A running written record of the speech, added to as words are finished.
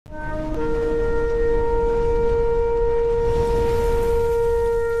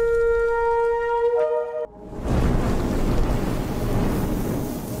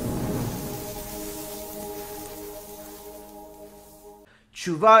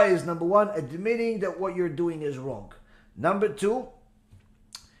Teshuvah is, number one, admitting that what you're doing is wrong. Number two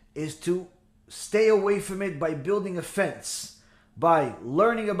is to stay away from it by building a fence, by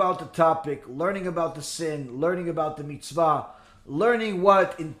learning about the topic, learning about the sin, learning about the mitzvah, learning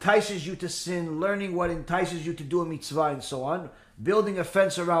what entices you to sin, learning what entices you to do a mitzvah, and so on. Building a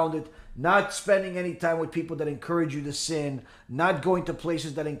fence around it, not spending any time with people that encourage you to sin, not going to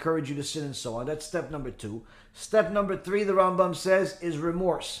places that encourage you to sin, and so on. That's step number two. Step number three, the Rambam says, is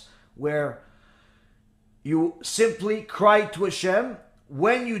remorse, where you simply cry to HaShem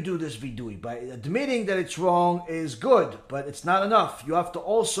when you do this vidui. By admitting that it's wrong is good, but it's not enough. You have to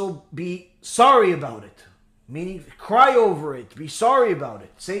also be sorry about it. Meaning, cry over it, be sorry about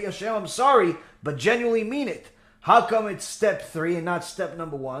it. Say, HaShem, I'm sorry, but genuinely mean it. How come it's step three and not step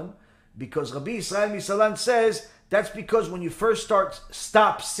number one? Because Rabbi Israel Misalan says, that's because when you first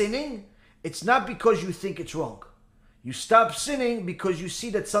stop sinning, it's not because you think it's wrong. You stop sinning because you see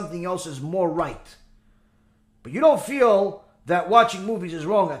that something else is more right. But you don't feel that watching movies is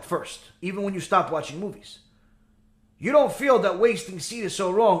wrong at first, even when you stop watching movies. You don't feel that wasting seed is so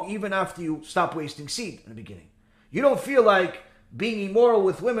wrong even after you stop wasting seed in the beginning. You don't feel like being immoral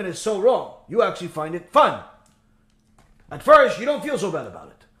with women is so wrong. You actually find it fun. At first, you don't feel so bad about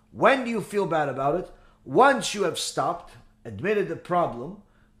it. When do you feel bad about it? Once you have stopped, admitted the problem,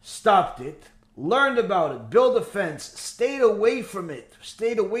 stopped it, learned about it, built a fence, stayed away from it,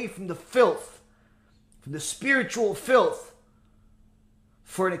 stayed away from the filth, from the spiritual filth,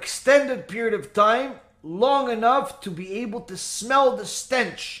 for an extended period of time, long enough to be able to smell the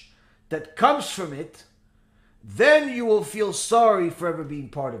stench that comes from it, then you will feel sorry for ever being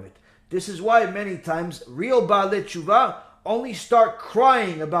part of it. This is why many times real Baalei Teshuvah only start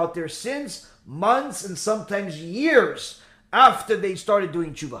crying about their sins months and sometimes years after they started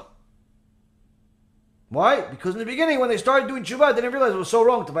doing Teshuvah. Why? Because in the beginning, when they started doing Teshuvah, they didn't realize it was so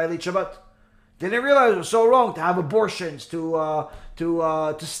wrong to violate Shabbat. They didn't realize it was so wrong to have abortions, to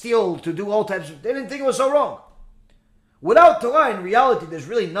steal, to do all types of... They didn't think it was so wrong. Without Torah, in reality, there's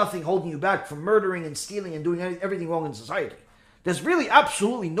really nothing holding you back from murdering and stealing and doing everything wrong in society. There's really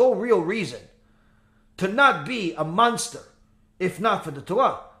absolutely no real reason to not be a monster, if not for the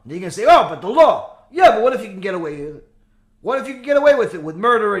Torah. And you're going to say, oh, but the law. Yeah, but what if you can get away with it? What if you can get away with it, with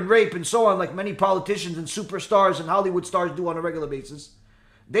murder and rape and so on, like many politicians and superstars and Hollywood stars do on a regular basis?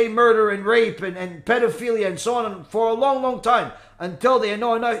 They murder and rape and pedophilia and so on for a long, long time until they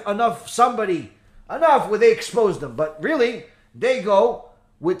know enough where they expose them. But really, they go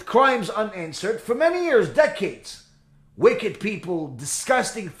with crimes unanswered for many years, decades. Wicked people,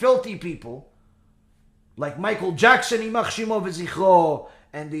 disgusting, filthy people, like Michael Jackson, Imach Shimo v'zichro,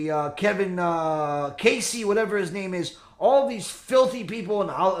 and the Kevin Casey, whatever his name is, all these filthy people in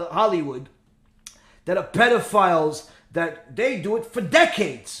Hollywood that are pedophiles, that they do it for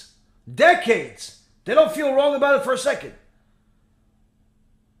decades. Decades. They don't feel wrong about it for a second.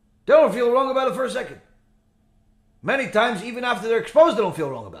 They don't feel wrong about it for a second. Many times, even after they're exposed, they don't feel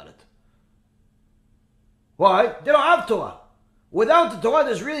wrong about it. Why? They don't have Torah. Without the Torah,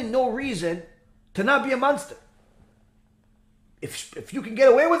 there's really no reason to not be a monster. If you can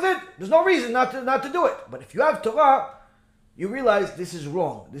get away with it, there's no reason not to do it. But if you have Torah, you realize this is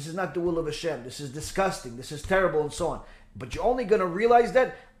wrong. This is not the will of HaShem. This is disgusting. This is terrible, and so on. But you're only going to realize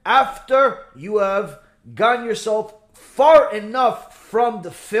that after you have gotten yourself far enough from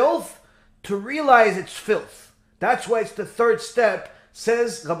the filth to realize it's filth. That's why it's the third step,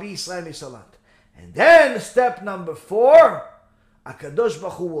 says Rabbi Israel Misalant. And then step number 4, HaKadosh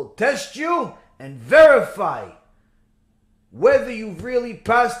Baruch Hu will test you and verify whether you've really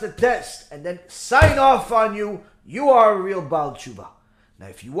passed the test, and then sign off on you. You are a real Baal Teshuvah. Now,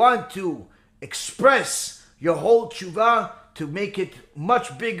 if you want to express your whole Teshuvah, to make it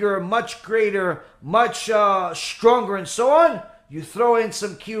much bigger, much greater, much stronger, and so on, you throw in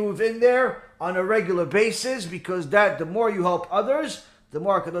some kiruv in there on a regular basis, because the more you help others, the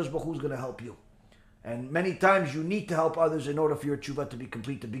more HaKadosh Baruch Hu is going to help you. And many times you need to help others in order for your Teshuvah to be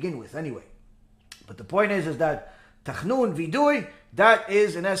complete to begin with, anyway. But the point is that Tachnun Vidui, that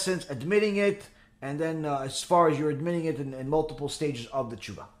is in essence admitting it, and then as far as you're admitting it in multiple stages of the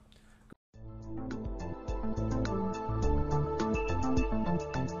Teshuvah.